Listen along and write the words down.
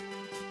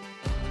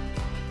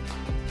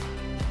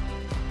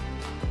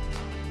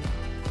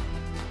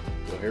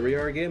here we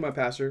are again, my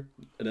pastor.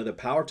 Another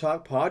Power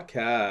Talk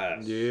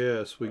podcast.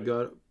 Yes, we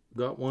got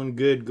one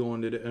good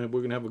going today, and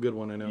we're gonna have a good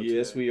one. I know.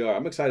 Yes, today. we are.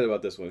 I'm excited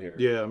about this one here.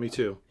 Yeah, me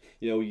too.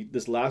 You know,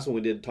 this last one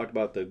we did talked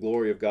about the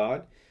glory of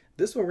God.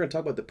 This one we're going to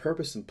talk about the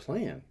purpose and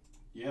plan.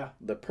 Yeah.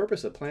 The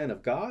purpose and plan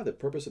of God, the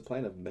purpose and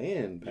plan of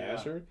man,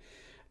 pastor. Yeah.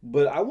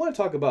 But I want to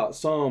talk about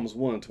Psalms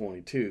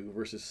 122,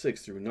 verses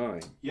 6 through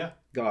 9. Yeah.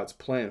 God's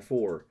plan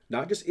for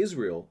not just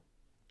Israel,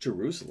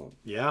 Jerusalem.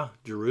 Yeah,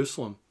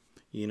 Jerusalem.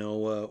 You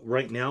know,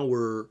 right now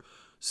we're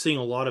seeing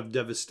a lot of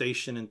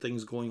devastation and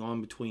things going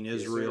on between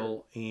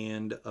Israel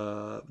and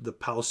the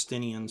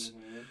Palestinians.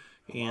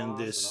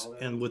 Mm-hmm.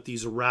 And with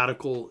these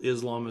radical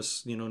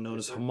Islamists, you know, known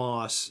as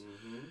Hamas.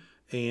 Mm-hmm.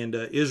 And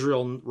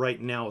Israel right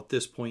now at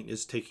this point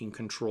is taking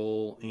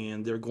control,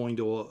 and they're going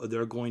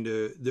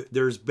to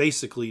there's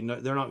basically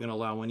they're not going to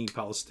allow any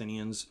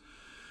Palestinians.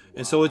 Wow.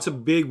 And so it's a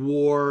big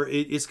war.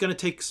 It's going to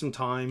take some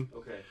time.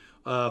 Okay.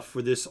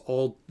 For this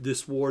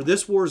war.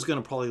 This war is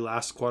going to probably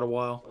last quite a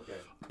while. Okay.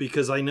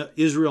 Because I know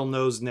Israel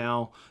knows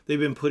now they've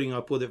been putting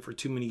up with it for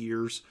too many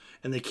years,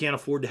 and they can't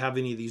afford to have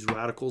any of these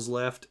radicals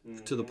left.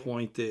 Mm-hmm. To the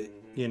point that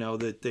you know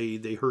that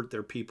they hurt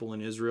their people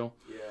in Israel.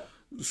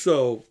 Yeah.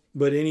 So,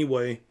 but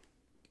anyway,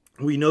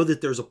 we know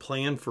that there's a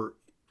plan for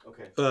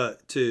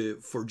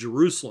for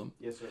Jerusalem.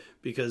 Yes, sir.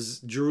 Because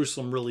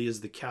Jerusalem really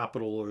is the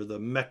capital, or the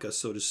Mecca,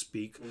 so to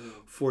speak,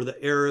 for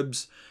the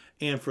Arabs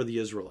and for the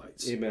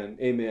Israelites. Amen.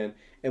 Amen.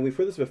 And we've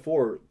heard this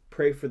before.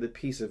 Pray for the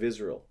peace of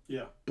Israel.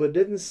 Yeah. But it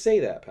didn't say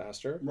that,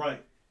 Pastor.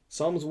 Right.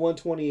 Psalms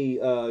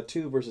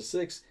 122 verses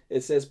 6,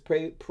 it says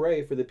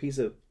pray for the peace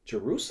of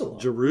Jerusalem.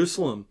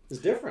 Jerusalem. It's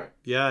different.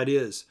 Yeah, it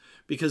is.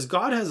 Because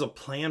God has a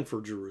plan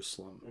for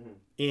Jerusalem. Mm-hmm.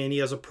 And he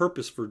has a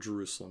purpose for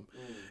Jerusalem.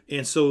 Mm-hmm.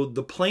 And so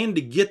the plan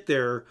to get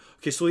there,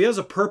 so he has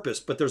a purpose,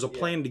 but there's a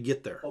plan to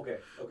get there.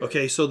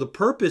 Okay, so the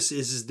purpose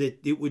is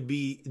that it would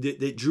be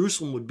that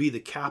Jerusalem would be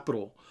the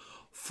capital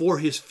for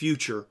his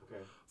future.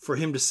 For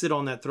him to sit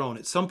on that throne.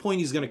 At some point,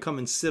 he's going to come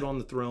and sit on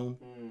the throne.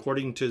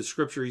 According to the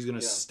scripture, he's going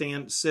to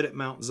sit at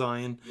Mount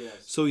Zion. Yes.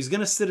 So he's going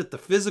to sit at the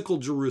physical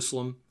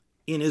Jerusalem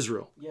in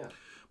Israel. Yeah.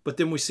 But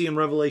then we see in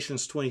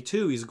Revelations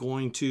 22, he's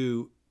going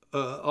to,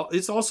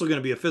 it's also going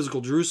to be a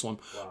physical Jerusalem,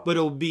 but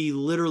it'll be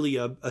literally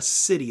a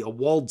city, a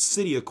walled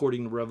city,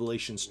 according to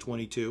Revelations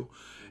 22.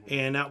 Mm-hmm.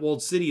 And that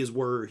walled city is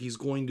where he's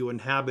going to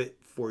inhabit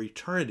for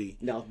eternity.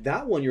 Now,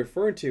 that one you're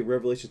referring to,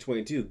 Revelation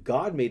 22,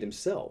 God made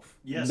himself.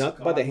 Yes. Not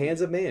God. By the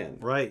hands of man.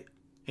 Right.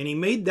 And he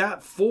made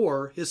that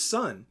for his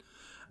son.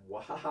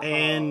 Wow.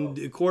 And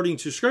according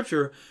to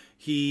scripture,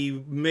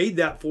 he made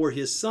that for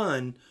his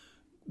son.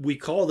 We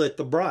call that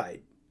the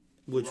bride,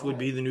 which would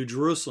be the New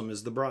Jerusalem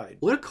is the bride.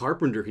 What a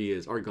carpenter he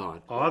is, our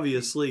God.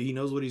 Obviously, he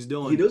knows what he's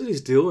doing. He knows what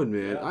he's doing,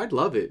 man. Yeah. I'd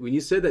love it. When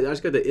you said that, I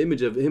just got the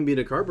image of him being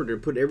a carpenter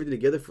and putting everything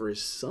together for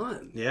his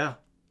son. Yeah.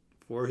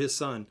 For his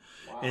son.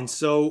 Wow. And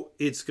so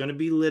it's going to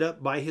be lit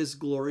up by his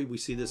glory. We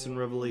see this in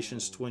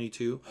Revelations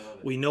 22.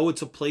 We know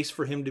it's a place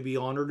for him to be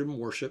honored and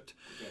worshiped.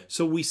 Okay.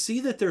 So we see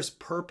that there's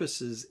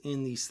purposes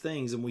in these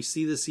things. And we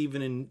see this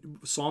even in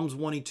Psalms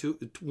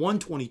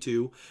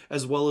 122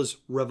 as well as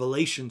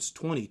Revelations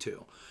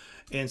 22.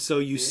 And so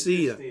you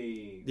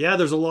see,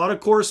 there's a lot of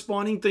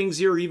corresponding things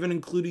here, even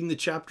including the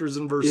chapters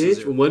and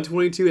verses.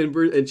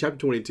 122 and chapter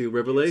 22,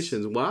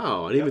 Revelations. Yes.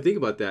 Wow, I didn't even think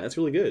about that. That's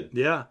really good.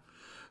 Yeah.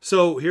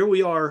 So here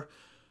we are.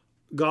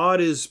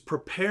 God is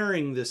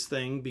preparing this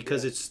thing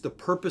because it's the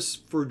purpose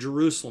for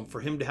Jerusalem,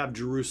 for him to have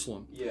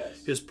Jerusalem.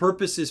 Yes. His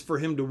purpose is for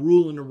him to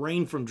rule and to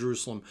reign from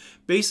Jerusalem.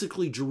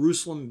 Basically,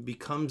 Jerusalem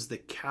becomes the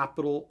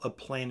capital of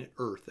planet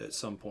Earth at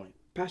some point.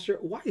 Pastor,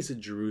 why is it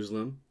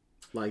Jerusalem?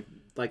 Like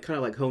kind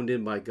of like honed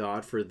in by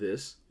God for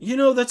this? You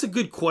know, that's a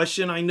good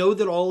question. I know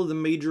that all of the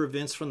major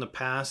events from the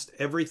past,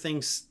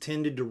 everything's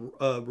tended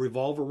to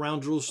revolve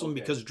around Jerusalem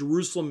because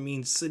Jerusalem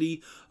means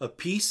city of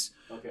peace.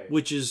 Okay.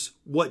 Which is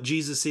what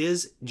Jesus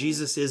is.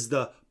 Jesus is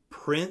the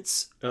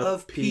Prince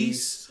of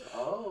Peace.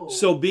 Oh.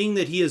 So being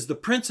that he is the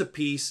Prince of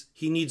Peace,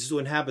 he needs to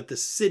inhabit the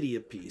city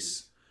of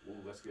peace. Ooh,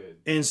 that's good.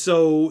 And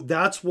so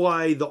that's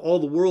why all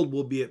the world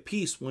will be at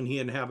peace when he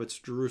inhabits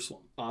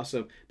Jerusalem.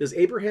 Awesome. Does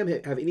Abraham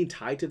have any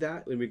tie to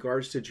that in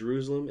regards to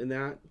Jerusalem in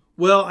that?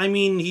 Well, I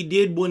mean, he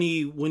did when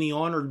he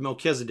honored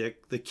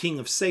Melchizedek, the king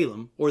of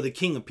Salem, or the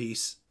king of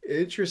peace.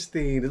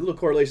 Interesting. There's a little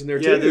correlation there,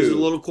 too. Yeah, there's a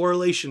little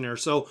correlation there.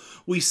 So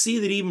we see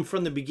that even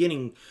from the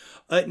beginning.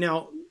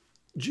 Now,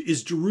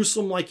 is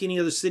Jerusalem like any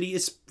other city?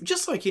 It's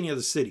just like any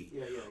other city.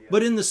 Yeah.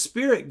 But in the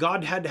spirit,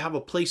 God had to have a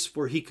place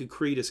where he could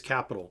create his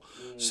capital.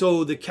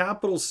 So the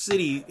capital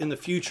city in the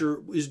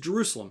future is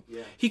Jerusalem.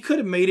 Yeah. He could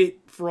have made it,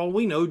 for all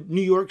we know,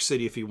 New York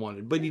City if he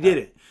wanted, but he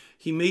didn't.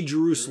 He made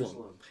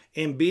Jerusalem.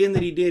 And being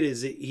that he did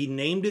is he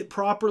named it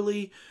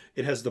properly.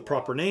 It has the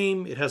proper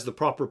name. It has the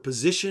proper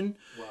position.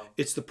 Wow.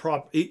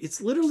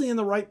 It's literally in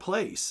the right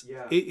place.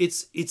 Yeah.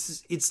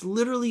 It's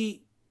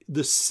literally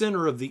the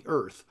center of the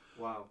earth.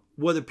 Wow.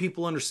 Whether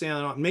people understand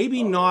it or not.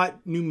 Maybe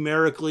not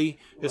numerically,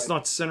 it's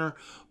not center,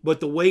 but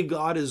the way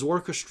God has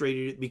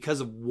orchestrated it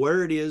because of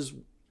where it is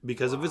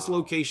because of its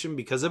location,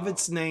 because of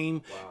its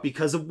name,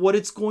 because of what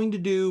it's going to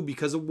do,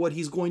 because of what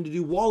he's going to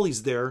do while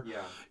he's there.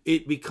 Yeah.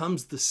 It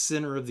becomes the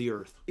center of the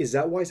earth. Is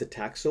that why it's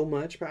attacked so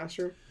much,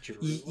 Pastor?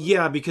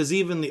 Yeah, because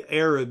even the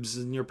Arabs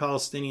and your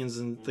Palestinians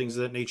and things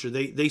of that nature,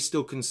 they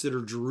still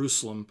consider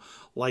Jerusalem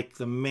like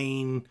the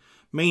main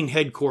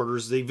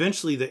headquarters.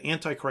 Eventually, the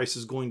Antichrist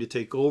is going to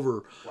take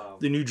over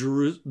the New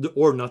Jerusalem,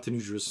 or not the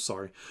New Jerusalem,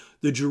 sorry,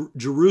 the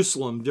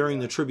Jerusalem during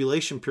the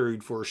tribulation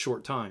period for a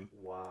short time.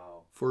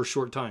 Wow. For a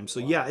short time. So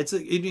yeah, it's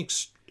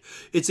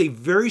a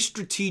very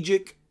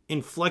strategic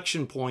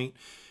inflection point,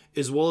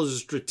 as well as a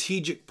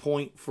strategic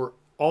point for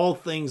all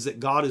things that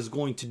God is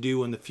going to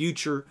do in the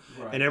future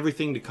and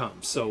everything to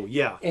come. So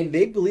yeah. And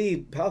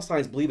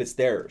Palestinians believe it's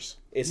theirs.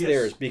 It's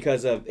theirs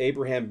because of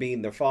Abraham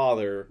being their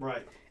father.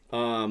 Right.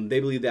 They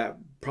believe that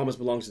promise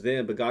belongs to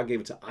them, but God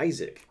gave it to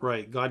Isaac.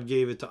 Right. God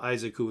gave it to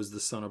Isaac, who was the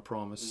son of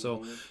promise.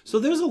 So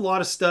there's a lot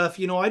of stuff.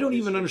 I don't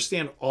even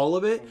understand all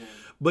of it.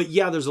 But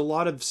yeah, there's a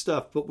lot of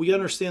stuff. But we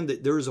understand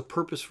that there is a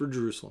purpose for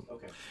Jerusalem.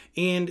 Okay.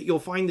 And you'll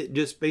find that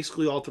just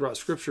basically all throughout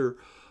Scripture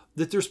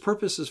that there's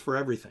purposes for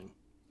everything.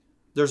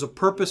 There's a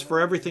purpose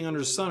for everything under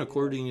the sun,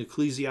 according to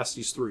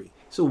Ecclesiastes 3.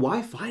 So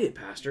why fight it,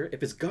 Pastor?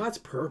 If it's God's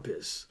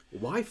purpose,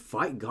 why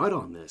fight God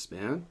on this,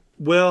 man?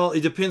 Well, it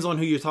depends on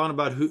who you're talking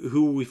about.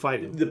 Who are we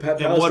fighting?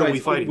 And what are we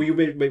fighting? We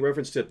make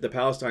reference to the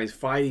Palestinians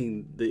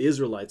fighting the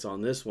Israelites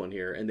on this one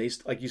here. And they,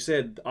 like you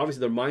said,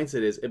 obviously their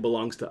mindset is it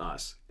belongs to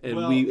us.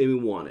 And we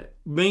want it.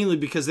 Mainly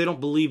because they don't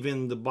believe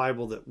in the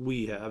Bible that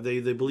we have. They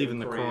believe in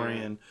the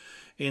Quran.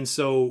 And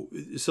so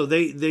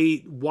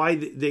they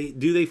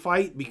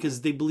fight?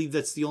 Because they believe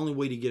that's the only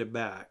way to get it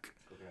back.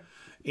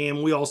 Okay.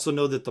 And we also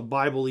know that the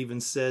Bible even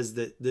says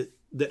that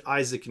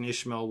Isaac and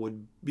Ishmael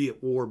would be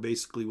at war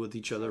basically with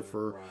each other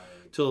for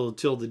till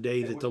the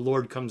day that the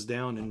Lord comes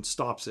down and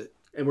stops it.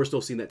 And we're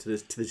still seeing that to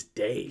this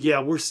day.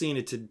 Yeah, we're seeing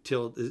it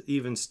till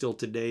even still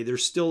today.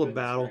 There's still a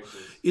battle.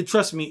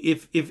 Trust me,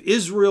 if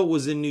Israel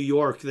was in New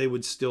York, they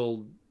would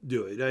still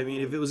do it. I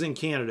mean, if it was in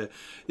Canada,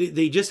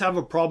 they just have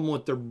a problem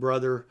with their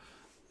brother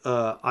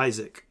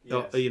Isaac.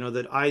 Yes.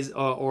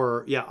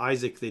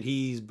 Isaac, that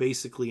he's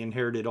basically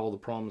inherited all the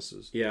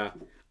promises. Yeah.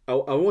 I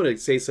want to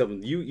say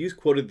something. You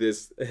quoted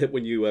this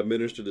when you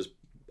ministered this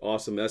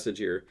awesome message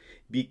here.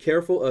 Be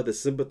careful of the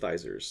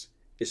sympathizers,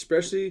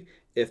 especially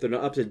if they're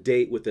not up to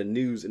date with the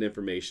news and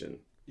information.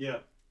 Yeah.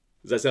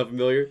 Does that sound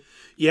familiar?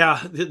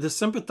 Yeah. The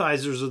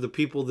sympathizers are the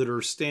people that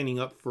are standing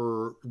up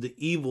for the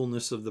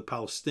evilness of the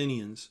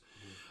Palestinians.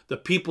 The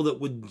people that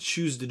would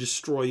choose to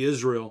destroy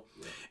Israel.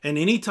 And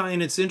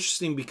anytime, it's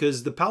interesting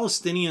because the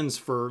Palestinians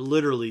for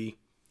literally,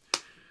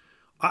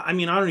 I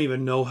don't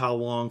even know how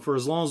long, for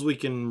as long as we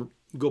can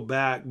go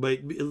back, but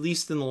at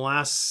least in the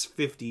last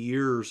 50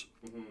 years,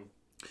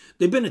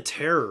 they've been a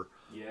terror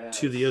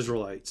to the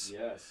Israelites.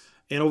 Yes.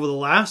 And over the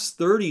last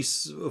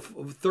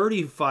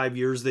 35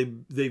 years,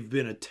 they've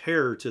been a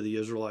terror to the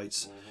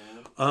Israelites.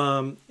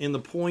 And the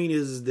point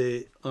is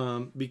that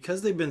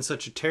because they've been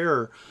such a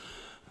terror,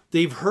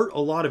 they've hurt a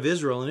lot of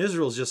Israel, and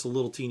Israel's just a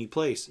little teeny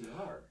place.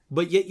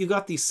 But yet you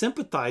got these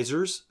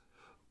sympathizers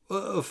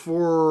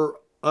for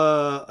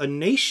a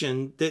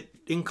nation that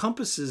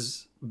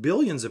encompasses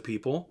billions of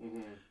people,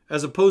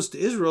 as opposed to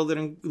Israel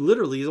that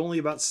literally is only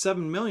about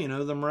 7 million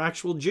of them are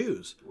actual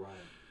Jews. Right.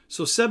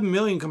 So 7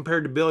 million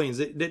compared to billions,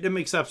 that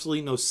makes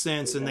absolutely no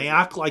sense. And they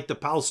act like the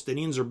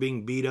Palestinians are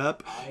being beat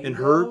up and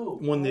hurt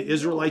when the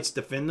Israelites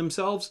defend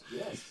themselves.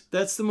 Yes.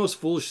 That's the most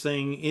foolish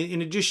thing.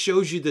 And it just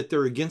shows you that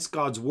they're against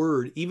God's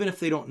word, even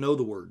if they don't know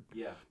the word.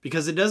 Yeah.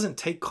 Because it doesn't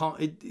take,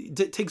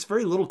 it takes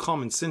very little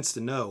common sense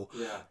to know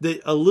that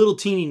a little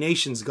teeny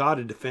nation's got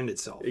to defend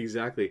itself.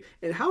 Exactly.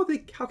 And how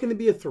can they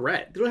be a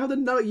threat? They don't have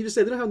you just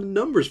said they don't have the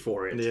numbers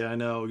for it. Yeah, I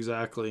know,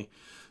 exactly.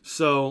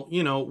 So,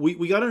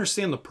 we got to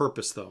understand the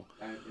purpose, though.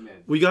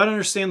 Amen. We got to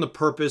understand the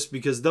purpose,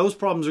 because those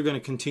problems are going to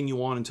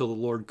continue on until the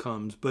Lord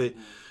comes. But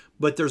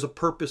there's a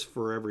purpose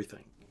for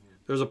everything.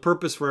 There's a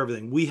purpose for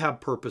everything. We have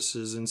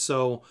purposes. And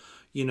so,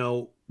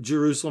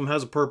 Jerusalem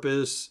has a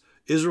purpose.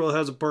 Israel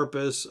has a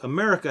purpose.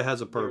 America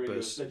has a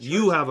purpose.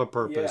 You have a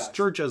purpose. Yeah.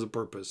 Church has a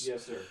purpose.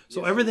 Yes, sir.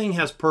 So everything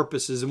has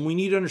purposes, and we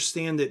need to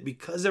understand that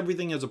because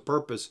everything has a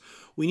purpose,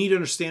 we need to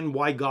understand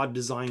why God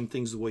designed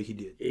things the way He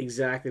did.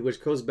 Exactly,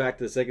 which goes back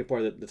to the second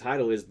part of the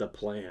title is the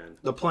plan.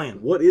 The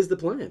plan. What is the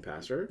plan,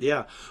 Pastor?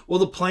 Yeah. Well,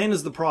 the plan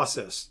is the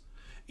process.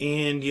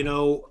 And,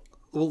 a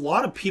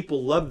lot of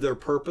people love their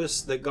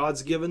purpose that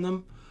God's given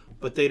them,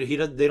 but they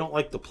don't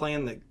like the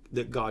plan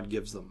that God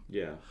gives them.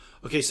 Yeah.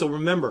 Okay, so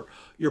remember,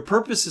 your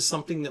purpose is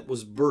something that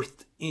was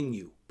birthed in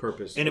you.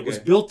 Purpose. And it was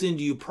built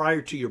into you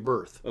prior to your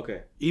birth.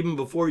 Okay. Even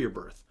before your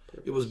birth.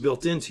 Purpose. It was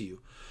built into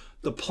you.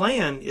 The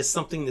plan is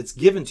something that's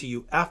given to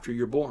you after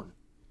you're born.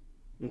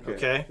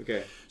 Okay?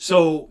 Okay.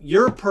 So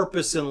your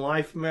purpose in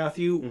life,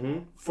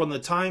 Matthew, from the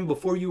time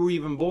before you were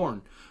even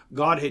born,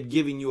 God had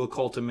given you a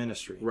call to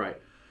ministry. Right.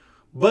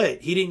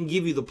 But He didn't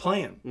give you the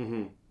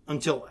plan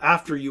until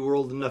after you were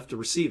old enough to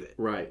receive it.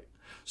 Right.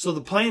 So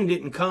the plan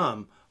didn't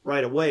come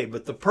right away,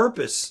 but the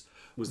purpose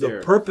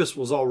there. Purpose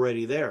was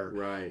already there.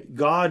 Right.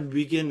 God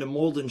began to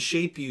mold and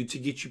shape you to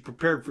get you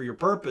prepared for your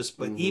purpose.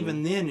 But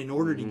even then, in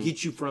order to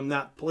get you from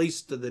that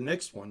place to the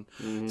next one,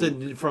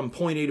 from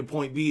point A to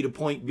point B to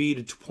point B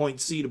to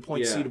point C to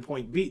point C to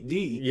point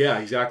D. Yeah,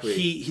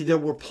 exactly. There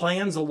were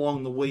plans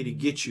along the way to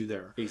get you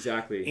there.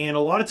 Exactly. And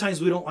a lot of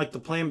times we don't like the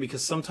plan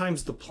because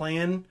sometimes the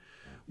plan,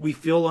 we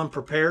feel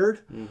unprepared.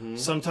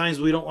 Sometimes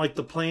we don't like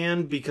the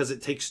plan because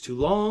it takes too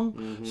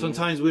long.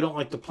 Sometimes we don't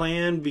like the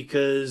plan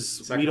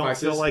because we don't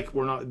feel like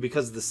we're not,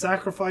 because of the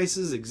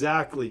sacrifices.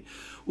 Exactly.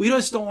 We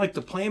just don't like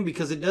the plan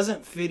because it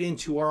doesn't fit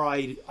into our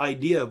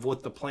idea of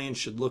what the plan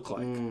should look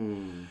like.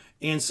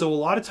 And so a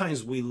lot of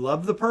times we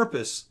love the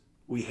purpose,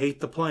 we hate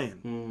the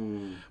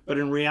plan. But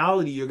in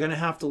reality, you're going to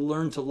have to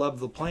learn to love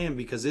the plan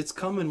because it's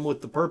coming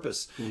with the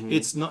purpose.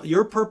 It's not,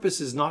 your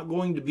purpose is not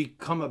going to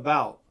come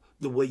about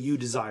the way you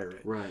desire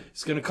it. Right.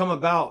 It's going to come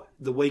about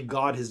the way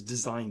God has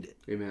designed it.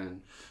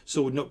 Amen.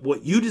 So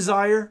what you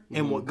desire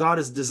and what God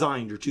has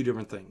designed are two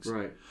different things.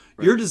 Right.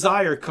 Your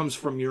desire comes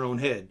from your own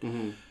head.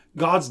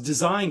 God's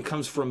design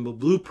comes from a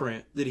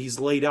blueprint that he's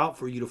laid out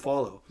for you to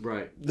follow.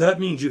 Right. That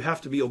means you have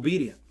to be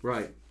obedient.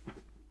 Right.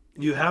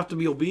 You have to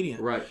be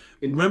obedient. Right.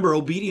 Remember,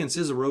 obedience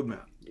is a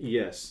roadmap.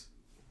 Yes.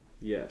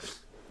 Yes.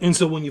 And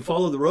so when you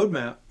follow the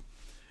roadmap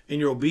and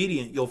you're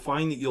obedient, you'll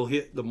find that you'll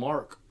hit the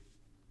mark.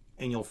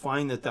 And you'll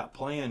find that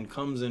plan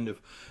comes into,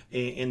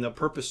 and the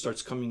purpose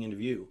starts coming into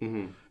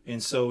view.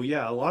 And so,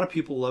 yeah, a lot of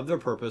people love their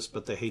purpose,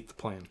 but they hate the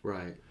plan.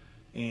 Right.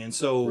 And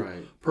so,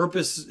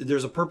 purpose.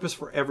 There's a purpose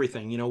for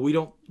everything. You know, we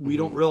don't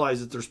realize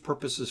that there's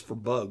purposes for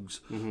bugs.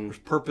 There's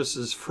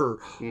purposes for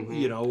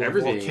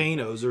everything.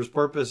 Volcanoes. There's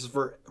purposes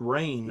for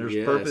rain.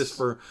 There's purpose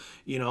for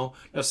now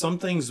some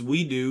things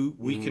we do.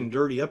 We can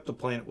dirty up the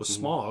planet with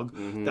smog.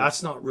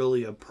 That's not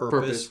really a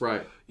purpose.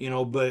 Right.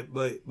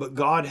 But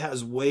God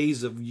has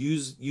ways of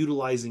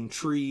utilizing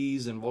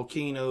trees and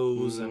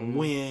volcanoes and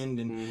wind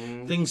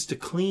and things to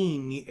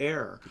clean the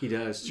air. He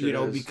does.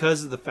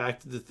 Because of the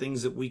fact that the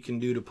things that we can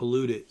do to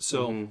pollute it.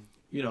 So,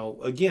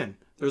 again,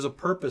 there's a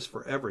purpose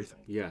for everything.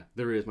 Yeah,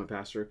 there is, my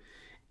pastor.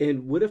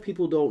 And what if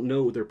people don't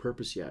know their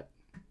purpose yet?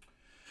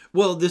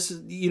 Well, this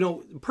is,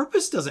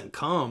 purpose doesn't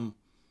come.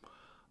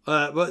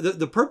 But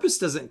the purpose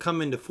doesn't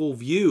come into full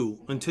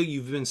view until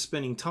you've been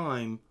spending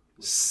time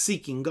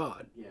seeking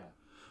God. Yeah.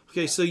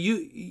 Okay, so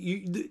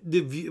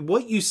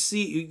what you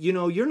see,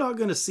 you're not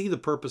going to see the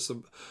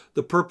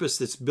purpose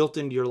that's built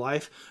into your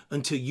life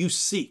until you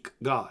seek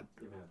God.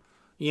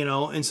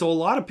 Amen. And so a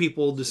lot of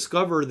people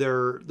discover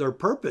their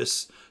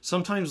purpose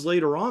sometimes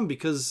later on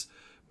because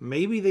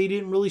maybe they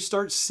didn't really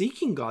start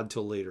seeking God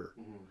till later.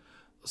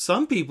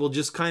 Some people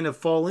just kind of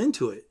fall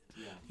into it.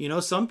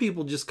 Some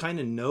people just kind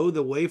of know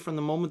the way from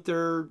the moment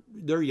they're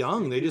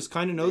young. They just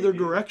kind of know their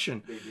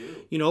direction.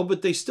 They do.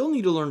 But they still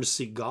need to learn to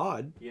seek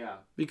God. Yeah.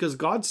 Because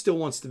God still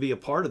wants to be a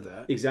part of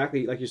that.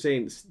 Exactly. Like you're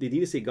saying, they need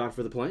to seek God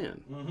for the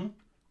plan.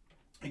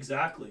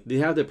 Exactly. They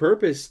have the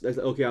purpose. That's,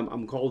 okay,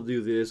 I'm called to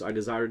do this. I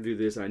desire to do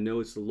this. And I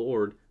know it's the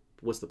Lord.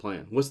 What's the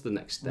plan? What's the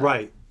next step?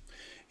 Right.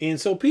 And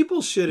so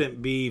people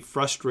shouldn't be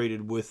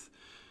frustrated with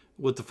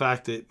the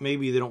fact that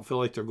maybe they don't feel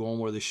like they're going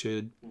where they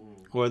should.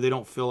 Or they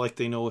don't feel like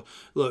they know.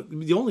 Look,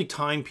 the only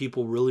time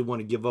people really want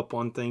to give up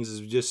on things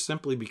is just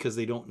simply because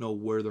they don't know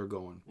where they're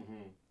going.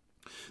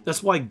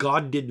 That's why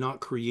God did not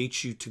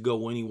create you to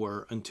go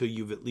anywhere until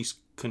you've at least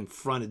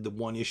confronted the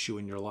one issue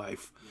in your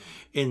life.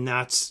 And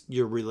that's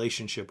your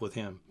relationship with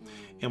Him.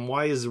 And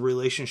why is the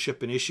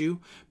relationship an issue?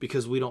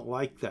 Because we don't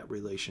like that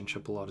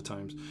relationship a lot of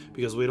times.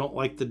 Because we don't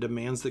like the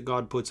demands that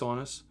God puts on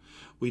us.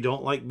 We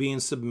don't like being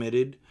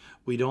submitted.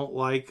 We don't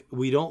like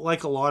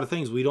a lot of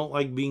things. We don't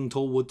like being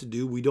told what to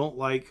do. We don't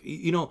like,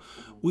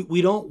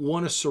 we don't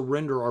want to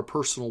surrender our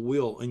personal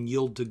will and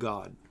yield to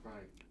God.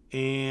 Right.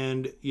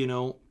 And,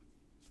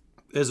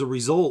 as a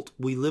result,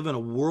 we live in a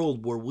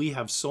world where we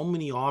have so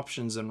many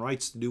options and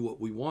rights to do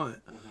what we want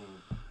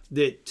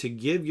that to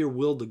give your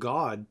will to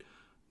God,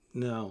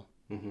 no.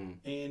 And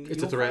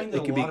it's a threat.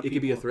 It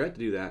could be a threat to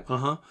do that.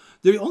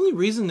 The only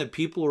reason that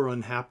people are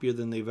unhappier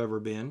than they've ever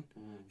been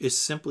is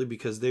simply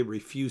because they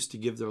refuse to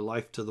give their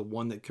life to the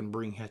one that can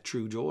bring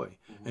true joy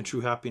and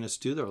true happiness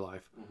to their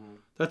life.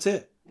 That's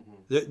it.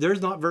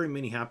 There's not very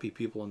many happy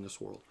people in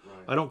this world.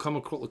 Right. I don't come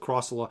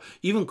across a lot,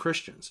 even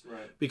Christians,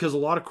 because a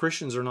lot of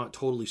Christians are not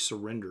totally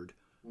surrendered.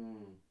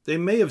 They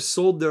may have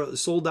sold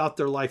out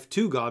their life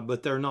to God,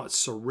 but they're not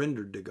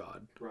surrendered to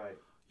God. Right.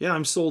 Yeah,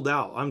 I'm sold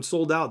out. I'm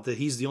sold out that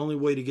He's the only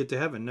way to get to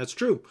heaven. That's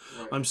true.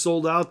 Right. I'm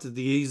sold out that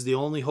He's the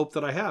only hope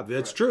that I have.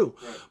 That's true.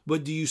 Right.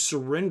 But do you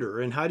surrender?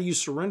 And how do you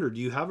surrender?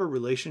 Do you have a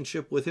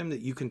relationship with Him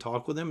that you can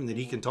talk with Him and that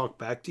He can talk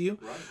back to you?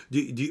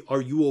 Right.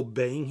 Are you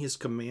obeying His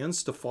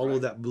commands to follow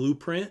that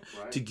blueprint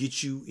to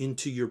get you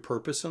into your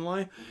purpose in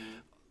life?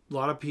 A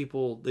lot of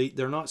people,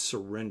 they're not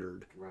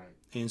surrendered. Right.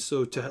 And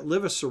so to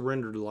live a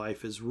surrendered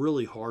life is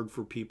really hard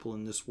for people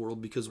in this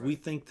world because we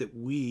think that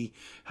we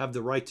have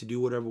the right to do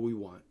whatever we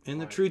want. And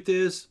the truth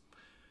is,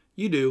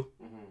 you do.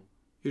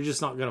 You're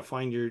just not going to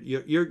find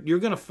you're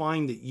going to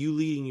find that you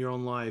leading your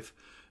own life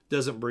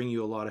doesn't bring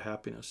you a lot of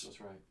happiness.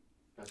 That's right.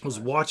 I was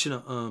watching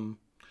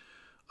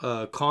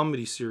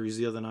comedy series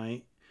the other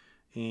night,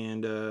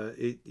 and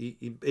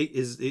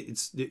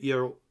it's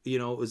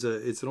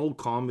an old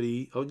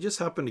comedy. I just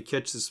happened to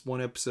catch this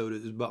one episode.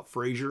 It was about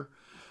Frasier,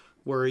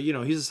 where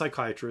he's a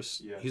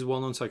psychiatrist. Yeah. He's a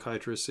well-known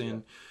psychiatrist,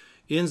 and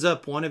ends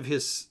up one of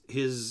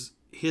his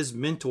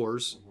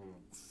mentors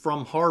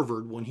from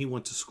Harvard when he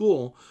went to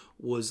school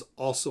was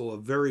also a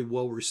very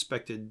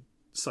well-respected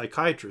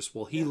psychiatrist.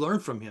 Well, he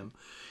learned from him,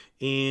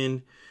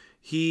 and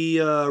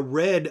he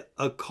read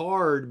a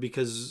card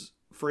because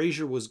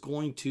Frasier was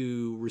going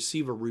to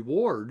receive a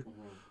reward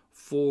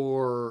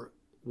for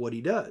what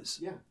he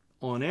does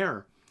on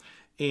air.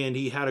 And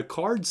he had a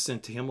card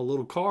sent to him, a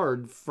little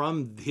card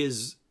from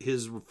his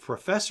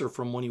professor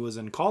from when he was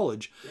in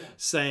college,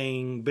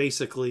 saying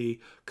basically,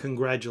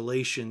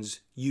 congratulations,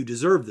 you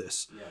deserve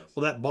this. Yes.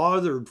 Well, that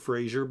bothered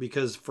Frasier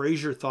because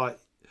Frasier thought,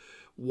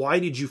 why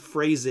did you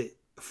phrase it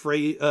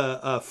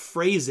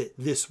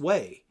this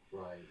way?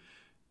 Right.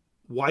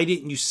 Why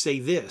didn't you say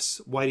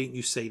this? Why didn't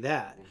you say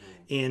that?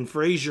 And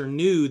Frasier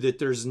knew that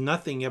there's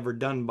nothing ever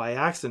done by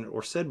accident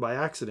or said by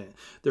accident.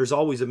 There's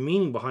always a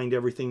meaning behind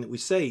everything that we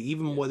say,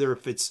 even whether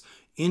if it's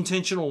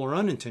intentional or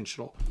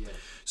unintentional. Yes.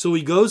 So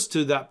he goes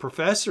to that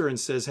professor and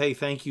says, hey,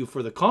 thank you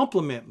for the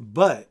compliment,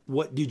 but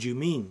what did you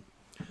mean?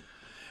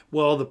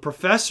 Well, the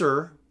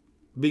professor,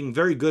 being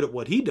very good at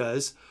what he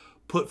does,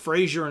 put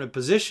Frasier in a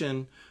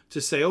position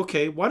to say,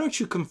 okay, why don't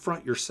you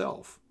confront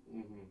yourself?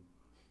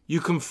 You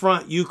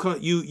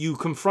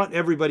confront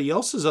everybody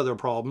else's other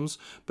problems,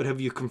 but have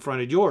you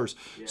confronted yours?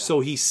 Yeah. So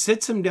he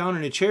sits him down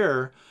in a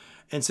chair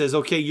and says,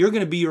 okay, you're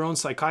going to be your own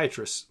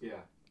psychiatrist. Yeah.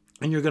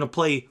 And you're going to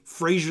play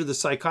Frasier the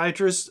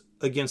psychiatrist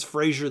against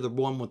Frasier the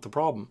one with the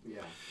problem.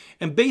 Yeah.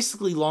 And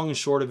basically, long and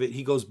short of it,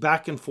 he goes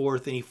back and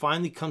forth, and he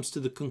finally comes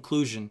to the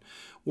conclusion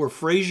where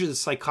Frasier the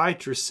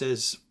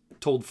psychiatrist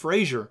told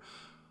Frasier,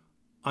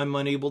 I'm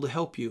unable to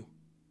help you.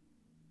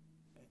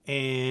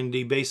 And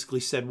he basically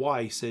said,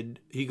 why?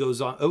 He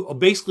goes on,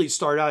 basically it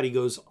started out, he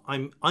goes,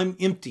 I'm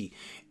empty.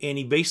 And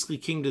he basically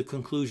came to the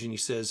conclusion, he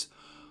says,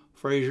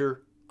 Frasier,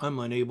 I'm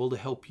unable to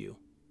help you.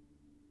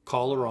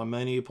 Caller, I'm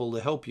unable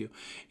to help you.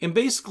 And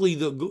basically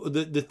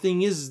the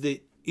thing is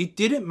that it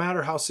didn't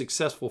matter how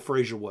successful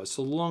Frasier was.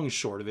 So long and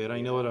short of it,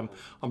 I know what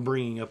I'm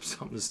bringing up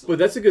something. But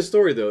that's a good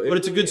story, though. But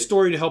it's a good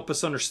story to help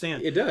us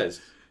understand. It does.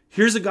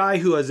 Here's a guy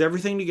who has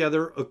everything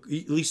together,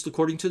 at least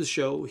according to the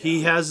show. Yeah.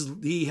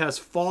 He has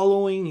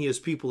following. He has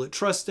people that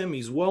trust him.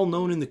 He's well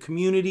known in the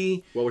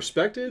community. Well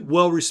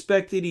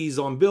respected. He's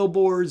on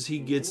billboards. He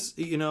gets,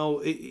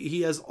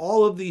 he has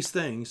all of these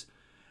things,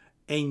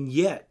 and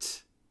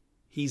yet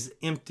he's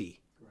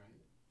empty.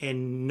 Right.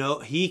 And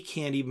he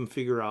can't even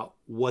figure out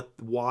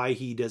why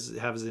he does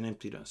have an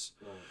emptiness.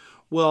 Right.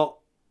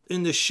 Well,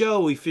 in the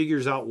show, he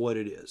figures out what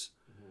it is.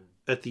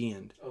 At the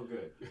end. Oh,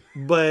 good.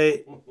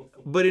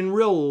 But in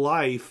real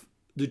life,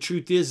 the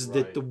truth is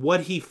that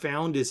what he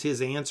found as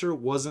his answer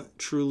wasn't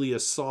truly a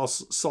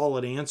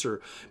solid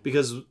answer,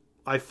 because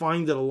I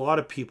find that a lot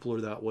of people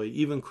are that way,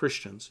 even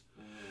Christians,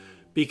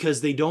 because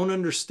they don't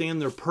understand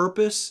their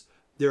purpose.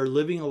 They're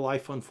living a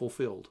life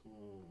unfulfilled.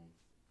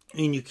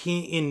 And you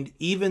can't, and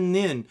even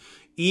then,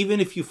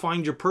 even if you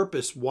find your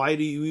purpose, why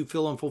do you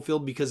feel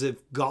unfulfilled? Because if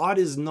God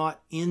is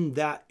not in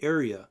that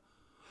area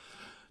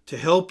to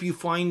help you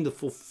find the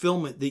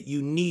fulfillment that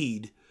you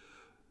need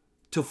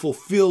to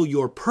fulfill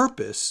your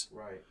purpose,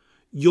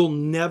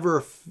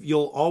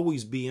 you'll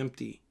always be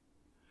empty.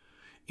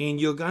 And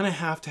you're going to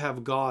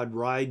have God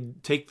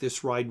take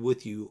this ride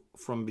with you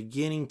from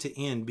beginning to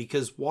end.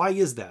 Because why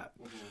is that?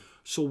 Mm-hmm.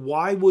 So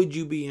why would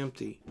you be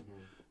empty?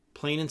 Mm-hmm.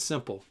 Plain and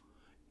simple.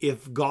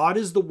 If God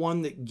is the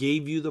one that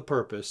gave you the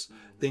purpose,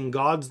 then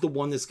God's the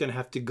one that's going to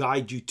have to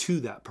guide you to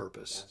that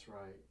purpose. That's right.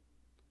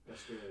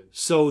 That's good.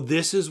 So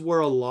this is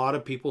where a lot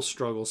of people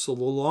struggle. So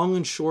the long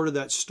and short of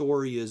that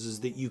story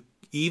is that you,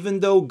 even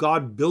though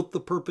God built the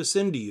purpose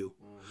into you,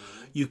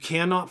 you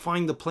cannot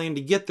find the plan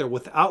to get there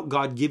without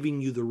God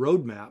giving you the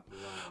roadmap.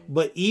 Right.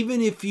 But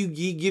even if He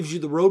gives you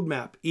the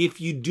roadmap,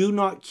 if you do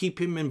not keep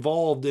Him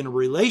involved in a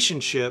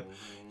relationship,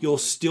 you'll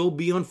still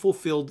be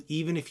unfulfilled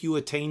even if you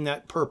attain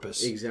that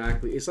purpose.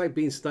 Exactly. It's like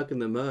being stuck in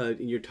the mud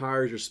and your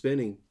tires are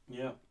spinning.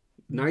 Yeah.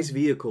 Nice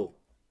vehicle,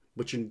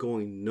 but you're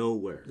going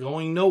nowhere.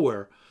 Going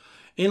nowhere.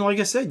 And like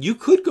I said, you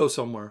could go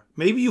somewhere.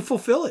 Maybe you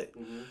fulfill it.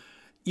 Mm-hmm.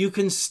 You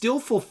can still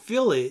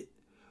fulfill it,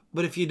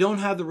 but if you don't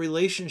have the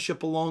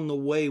relationship along the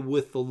way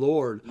with the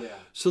Lord. Yeah.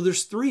 So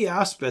there's three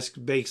aspects,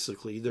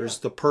 basically. There's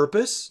the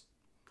purpose.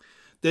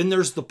 Then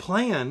there's the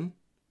plan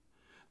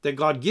that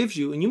God gives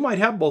you. And you might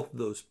have both of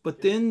those.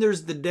 But then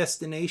there's the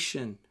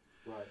destination.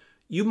 Right.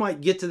 You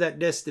might get to that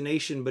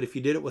destination, but if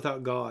you did it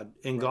without God,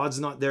 and God's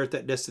not there at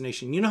that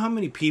destination. You know how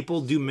many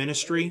people do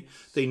ministry?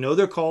 They know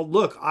they're called.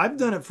 Look, I've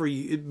done it for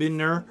you. Been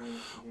there.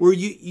 Where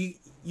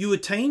you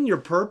attain your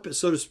purpose.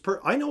 So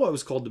I know I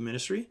was called to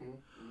ministry.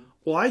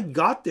 Well, I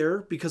got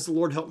there because the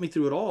Lord helped me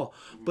through it all.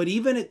 But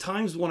even at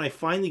times when I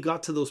finally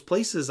got to those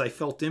places, I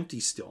felt empty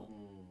still.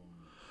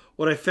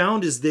 What I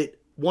found is that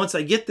once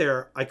I get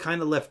there, I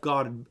kind of left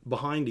God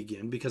behind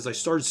again because I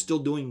started still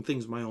doing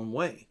things my own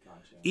way,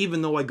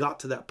 even though I got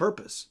to that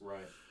purpose.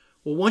 Right.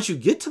 Well, once you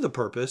get to the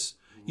purpose,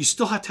 you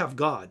still have to have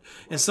God.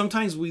 And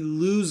sometimes we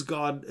lose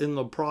God in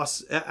the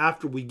process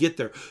after we get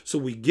there. So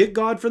we get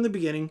God from the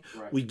beginning,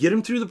 we get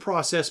him through the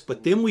process,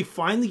 but then we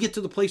finally get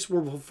to the place where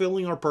we're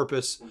fulfilling our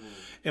purpose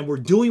and we're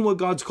doing what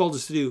God's called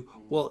us to do.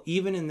 Well,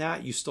 even in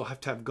that, you still have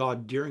to have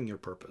God during your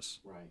purpose.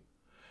 Right.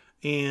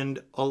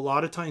 And a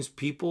lot of times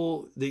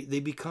people,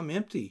 they become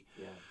empty.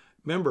 Yeah.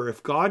 Remember,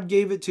 if God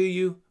gave it to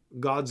you,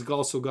 God's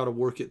also got to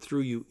work it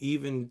through you,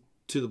 even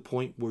to the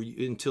point where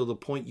until the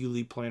point you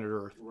leave planet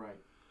Earth. Right.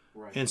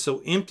 Right. And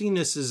so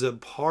emptiness is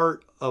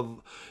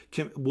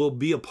will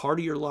be a part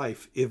of your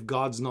life if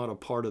God's not a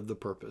part of the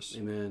purpose.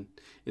 Amen.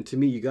 And to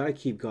me, you got to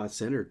keep God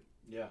centered.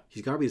 Yeah.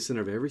 He's got to be the center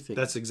of everything.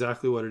 That's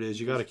exactly what it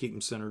is. You got to keep him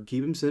centered.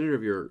 Keep him centered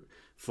of your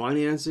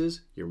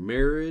finances, your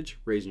marriage,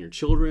 raising your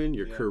children,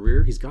 your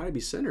career. He's got to be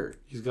centered.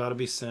 He's got to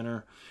be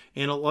center.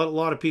 And a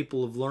lot of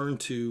people have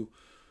learned to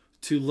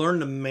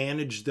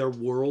manage their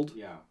world.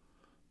 Yeah.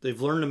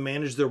 They've learned to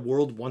manage their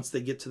world once they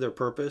get to their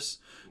purpose.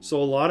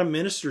 So a lot of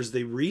ministers,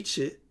 they reach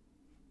it.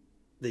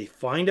 They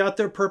find out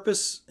their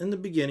purpose in the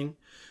beginning.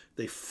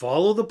 They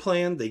follow the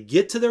plan. They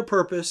get to their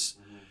purpose.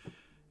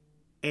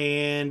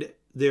 And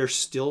they're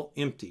still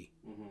empty.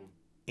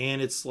 And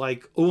it's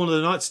like, oh, no,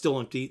 they're not still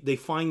empty. They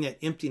find that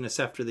emptiness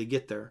after they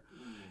get there.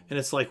 And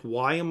it's like,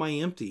 why am I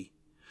empty?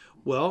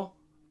 Well,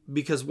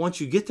 because once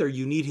you get there,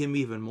 you need him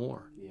even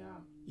more.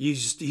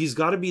 He's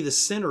got to be the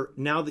center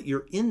now that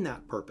you're in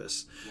that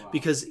purpose. Wow.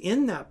 Because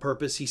in that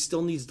purpose, he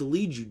still needs to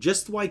lead you.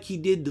 Just like he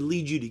did to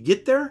lead you to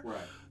get there, right.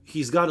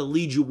 He's got to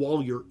lead you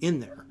while you're in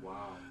there.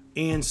 Wow.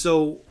 And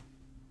so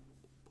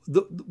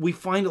we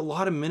find a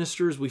lot of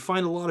ministers, we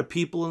find a lot of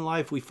people in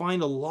life, we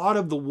find a lot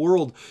of the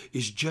world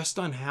is just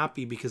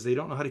unhappy because they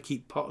don't know how to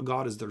keep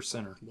God as their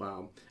center.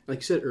 Wow. Like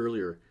you said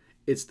earlier,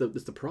 it's the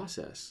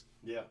process.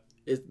 Yeah.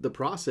 The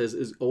process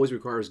always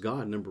requires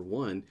God, number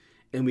one.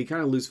 And we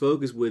kind of lose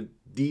focus with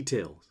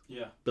details.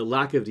 Yeah. The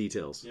lack of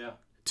details. Yeah.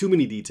 Too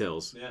many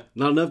details. Yeah.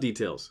 Not enough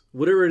details.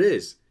 Whatever it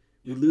is.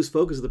 You lose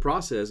focus of the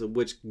process of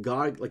which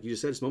God, like you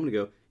just said just a moment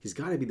ago, he's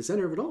got to be the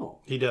center of it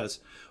all. He does.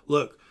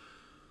 Look,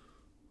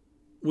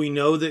 we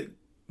know that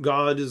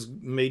God has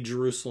made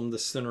Jerusalem the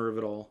center of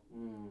it all.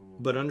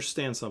 But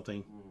understand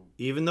something.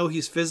 Even though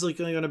he's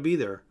physically going to be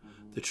there,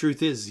 the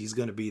truth is he's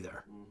going to be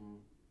there.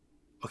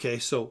 Okay,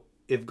 so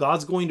if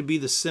God's going to be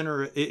the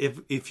center,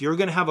 if you're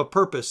going to have a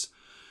purpose,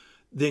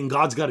 then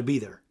God's got to be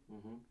there.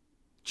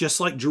 Just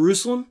like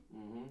Jerusalem,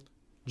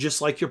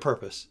 just like your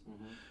purpose.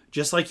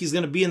 Just like he's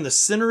going to be in the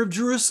center of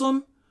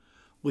Jerusalem,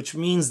 which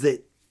means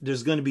that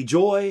there's going to be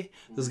joy,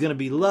 there's going to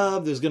be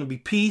love, there's going to be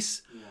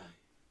peace.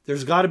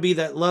 There's got to be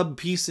that love,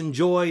 peace, and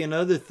joy and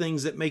other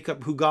things that make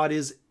up who God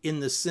is in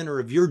the center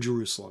of your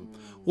Jerusalem.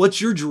 What's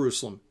your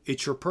Jerusalem?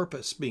 It's your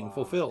purpose being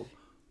fulfilled.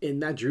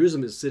 And that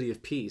Jerusalem is a city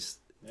of peace.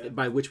 Yeah.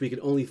 By which we can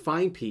only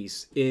find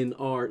peace in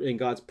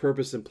God's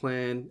purpose and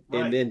plan,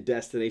 right. And then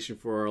destination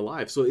for our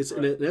life. So it's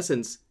right. In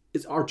essence,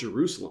 it's our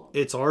Jerusalem.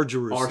 It's our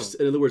Jerusalem.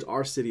 In other words,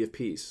 our city of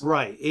peace.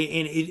 Right,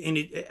 and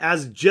it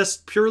as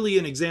just purely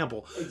an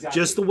example,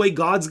 just the way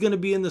God's going to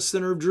be in the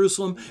center of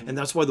Jerusalem, and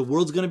that's why the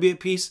world's going to be at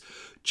peace.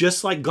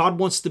 Just like God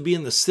wants to be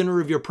in the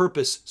center of your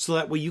purpose, so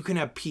that way you can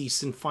have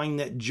peace and find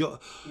that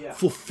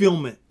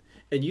fulfillment.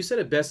 And you said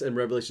it best in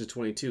Revelation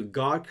 22.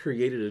 God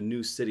created a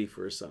new city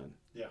for His Son.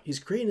 Yeah. He's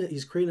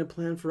creating a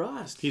plan for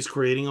us. He's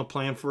creating a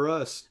plan for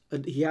us.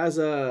 He has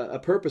a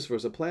purpose for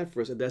us, a plan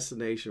for us, a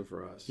destination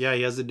for us. Yeah,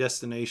 he has a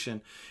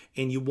destination.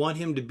 And you want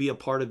him to be a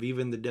part of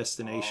even the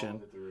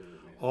destination.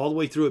 All the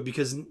way through it.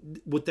 Because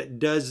what that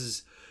does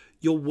is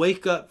you'll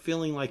wake up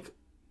feeling like,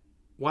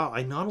 wow,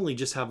 I not only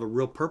just have a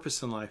real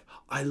purpose in life,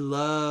 I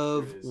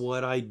love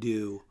what I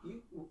do.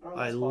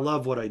 I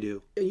love what I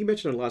do. You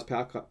mentioned on the last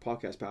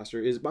podcast,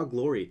 Pastor, is about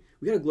glory.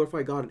 We got to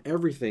glorify God in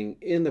everything,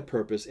 in the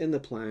purpose, in the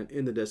plan,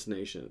 in the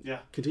destination. Yeah.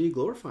 Continue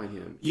glorifying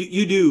Him.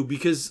 You do,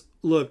 because,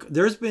 look,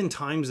 there's been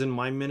times in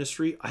my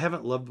ministry I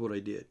haven't loved what I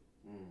did.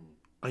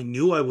 I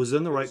knew I was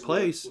in the right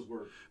place.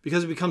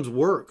 Because it becomes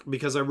work.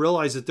 Because I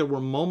realized that there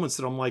were moments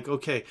that I'm like,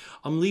 okay,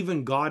 I'm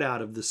leaving God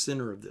out of the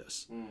center of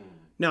this.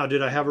 Now,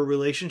 did I have a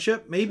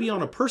relationship? Maybe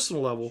on a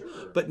personal level,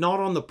 but not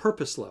on the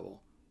purpose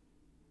level.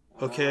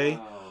 Okay?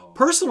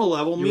 Personal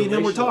level, me and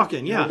him were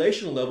talking. Yeah.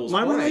 Relational level's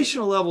my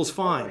relational level's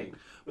fine.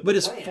 But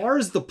as far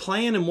as the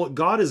plan and what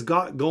God has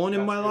got going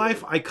in my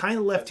life, I kind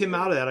of left him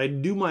out of that. I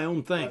do my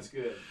own thing. That's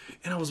good.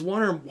 And I was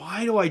wondering,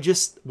 why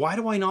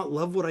do I not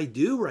love what I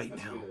do right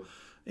now? Good.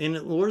 And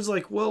the Lord's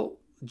like, well,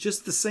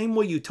 just the same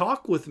way you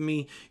talk with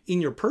me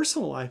in your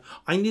personal life,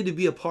 I need to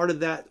be a part of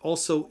that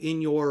also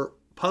in your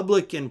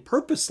public and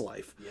purpose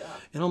life. Yeah.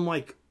 And I'm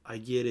like, I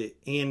get it.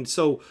 And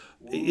so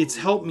it's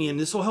helped me, and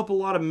this will help a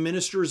lot of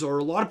ministers or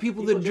a lot of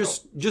people that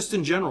just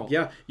in general.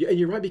 Yeah, and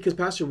you're right, because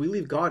Pastor, we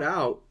leave God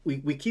out.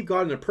 We keep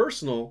God in the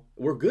personal.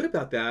 We're good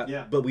about that.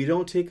 Yeah. But we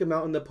don't take him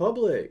out in the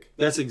public.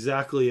 That's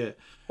exactly it.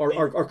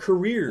 Our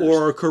careers.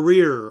 Or our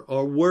career,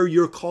 or where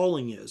your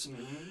calling is.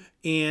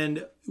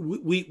 And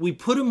we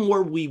put him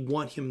where we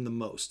want him the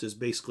most, is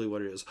basically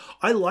what it is.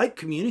 I like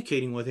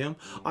communicating with him.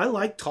 I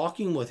like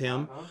talking with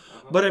him.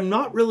 But I'm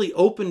not really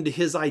open to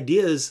his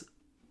ideas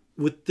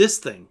with this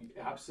thing.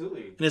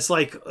 Absolutely. And it's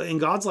like, and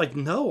God's like,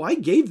 no, I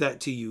gave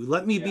that to you.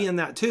 Let me be in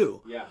that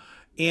too. Yeah.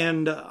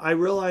 And I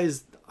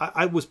realized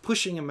I was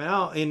pushing him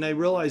out, and I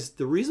realized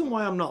the reason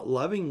why I'm not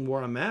loving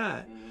where I'm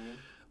at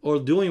or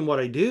doing what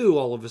I do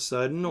all of a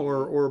sudden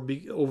or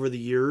over the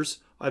years,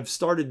 I've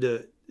started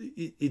to,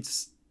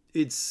 it's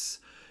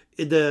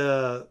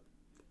the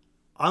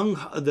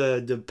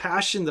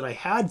passion that I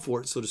had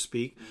for it, so to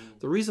speak.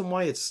 The reason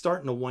why it's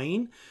starting to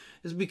wane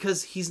is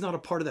because he's not a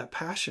part of that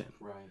passion.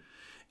 Right.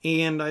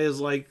 And I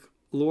was like,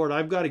 Lord,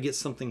 I've got to get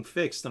something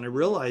fixed. And I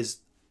realized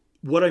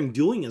what I'm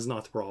doing is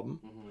not the problem.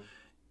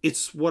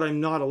 It's what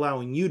I'm not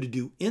allowing you to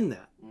do in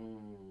that.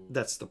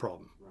 That's the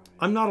problem. Right.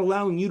 I'm not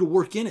allowing you to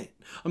work in it.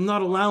 I'm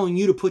not allowing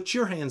you to put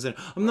your hands in it.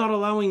 I'm not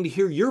allowing to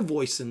hear your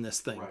voice in this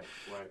thing. Right.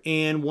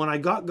 And when I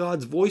got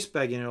God's voice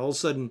back in it, all of a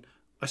sudden,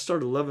 I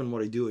started loving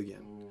what I do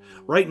again.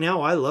 Right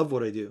now, I love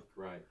what I do.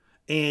 Right.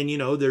 And,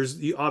 there's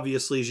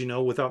obviously, as you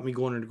know, without me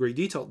going into great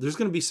detail, there's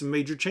going to be some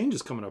major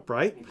changes coming up,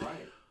 right?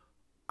 Right.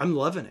 I'm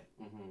loving it.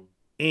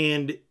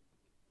 And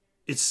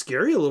it's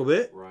scary a little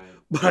bit, right,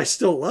 but I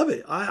still love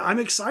it. I'm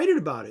excited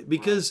about it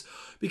because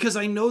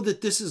I know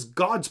that this is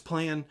God's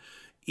plan,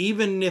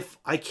 even if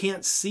I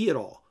can't see it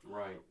all.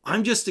 Right.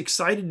 I'm just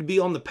excited to be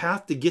on the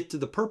path to get to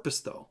the purpose,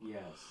 though.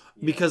 Yes.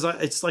 Because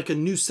it's like a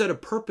new set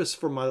of purpose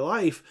for my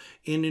life.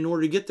 And in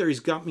order to get there, he's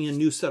got me a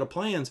new set of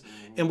plans.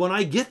 And when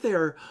I get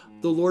there,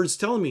 the Lord's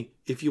telling me,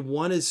 if you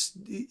want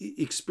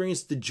to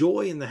experience the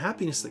joy and the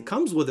happiness that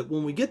comes with it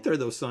when we get there,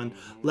 though, son,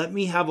 let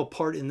me have a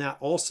part in that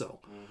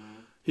also.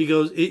 He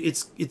goes,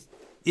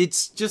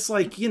 it's just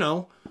like,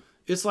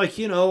 it's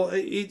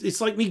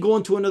like me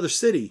going to another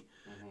city.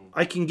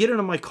 I can get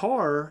into my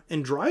car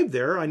and drive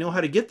there. I know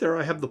how to get there.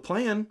 I have the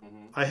plan.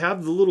 I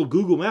have the little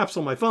Google Maps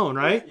on my phone,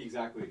 right? Yeah,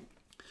 exactly.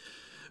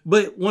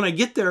 But when I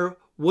get there,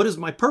 what is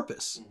my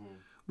purpose?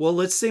 Well,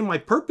 let's say my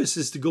purpose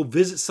is to go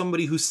visit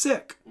somebody who's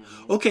sick.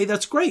 Okay,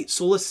 that's great.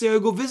 So let's say I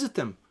go visit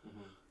them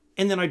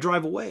and then I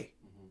drive away.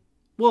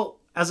 Well,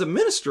 as a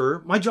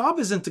minister, my job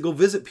isn't to go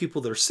visit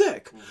people that are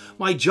sick.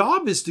 My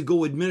job is to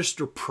go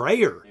administer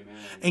prayer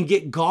and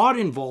get God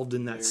involved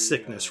in that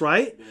sickness,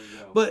 right?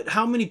 But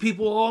how many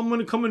people, I'm going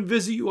to come and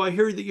visit you. I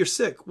hear that you're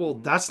sick. Well,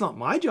 that's not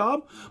my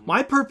job.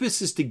 My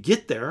purpose is to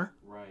get there,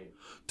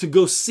 to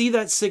go see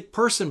that sick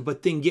person,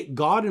 but then get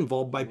God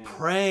involved by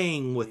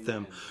praying with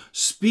them,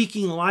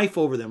 speaking life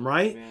over them,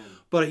 right?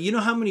 But you know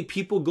how many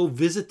people go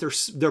visit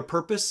their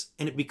purpose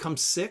and it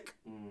becomes sick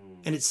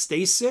and it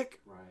stays sick?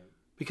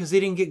 Because they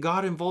didn't get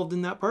God involved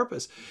in that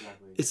purpose.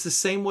 Exactly. It's the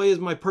same way as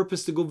my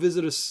purpose to go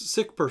visit a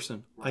sick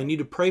person. Right. I need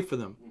to pray for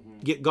them,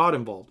 get God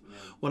involved. Yeah.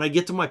 When I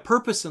get to my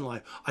purpose in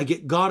life, I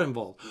get God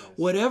involved. Yes.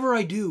 Whatever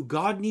I do,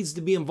 God needs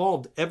to be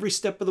involved every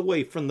step of the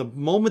way, from the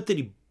moment that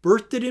he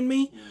birthed it in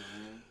me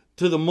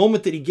to the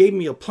moment that he gave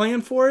me a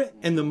plan for it.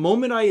 And the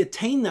moment I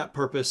attain that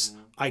purpose,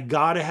 I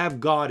got to have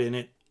God in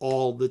it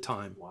all the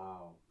time.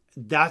 Wow.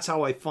 That's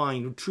how I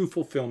find true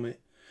fulfillment,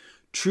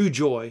 true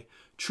joy,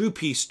 true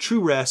peace,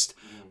 true rest.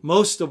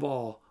 Most of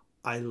all,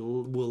 I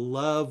will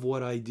love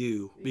what I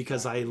do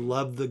because I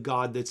love the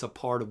God that's a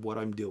part of what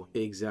I'm doing.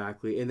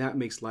 Exactly. And that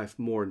makes life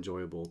more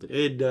enjoyable.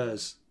 It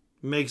does.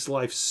 Makes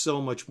life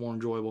so much more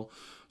enjoyable.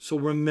 So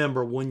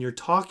remember, when you're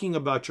talking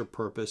about your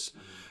purpose,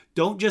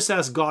 don't just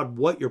ask God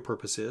what your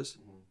purpose is.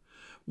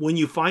 When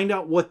you find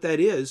out what that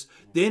is,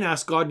 then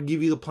ask God to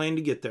give you the plan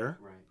to get there.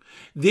 Right.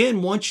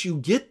 Then once you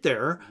get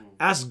there,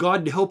 ask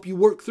God to help you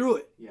work through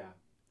it. Yeah.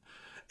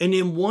 And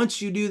then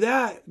once you do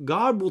that,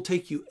 God will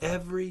take you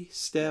every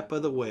step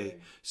of the way.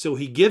 So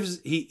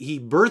he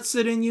births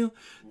it in you,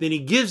 then he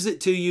gives it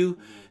to you,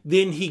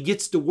 then he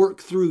gets to work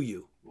through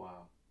you.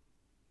 Wow.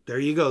 There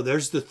you go.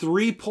 There's the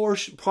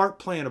 3-part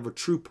plan of a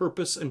true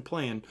purpose and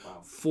plan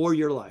for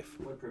your life.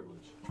 What a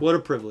privilege. What a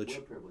privilege. What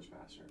a privilege,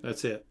 Pastor.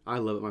 That's it. I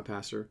love it, my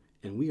pastor.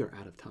 And we are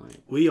out of time.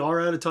 We are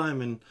out of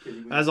time. And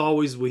as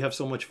always, we have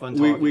so much fun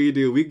talking. We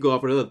do. We can go on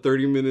for another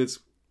 30 minutes.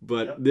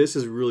 But this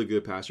is really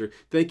good, Pastor.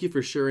 Thank you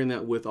for sharing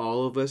that with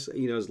all of us,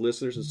 as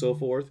listeners and so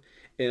forth.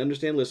 And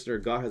understand, listener,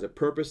 God has a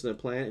purpose and a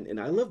plan. And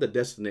I love the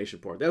destination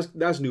part.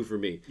 That's new for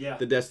me. Yeah.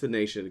 The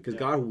destination. Because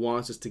God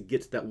wants us to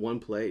get to that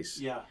one place.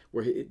 Yeah.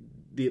 Where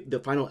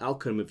the final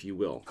outcome, if you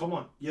will. Come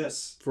on.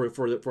 Yes. For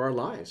our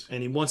lives.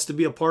 And he wants to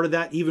be a part of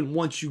that even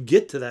once you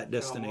get to that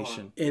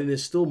destination. And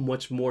there's still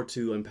much more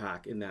to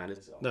unpack in that.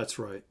 That's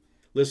right.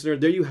 Listener,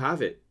 there you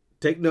have it.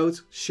 Take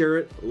notes, share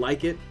it,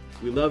 like it.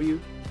 We love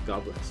you.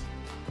 God bless.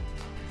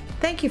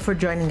 Thank you for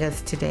joining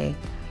us today.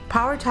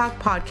 Power Talk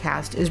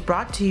Podcast is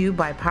brought to you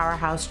by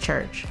Powerhouse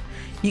Church.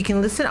 You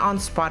can listen on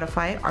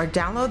Spotify or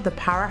download the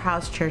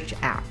Powerhouse Church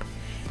app.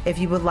 If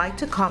you would like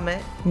to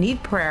comment,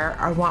 need prayer,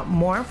 or want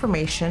more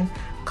information,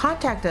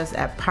 contact us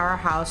at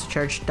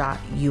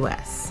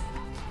powerhousechurch.us.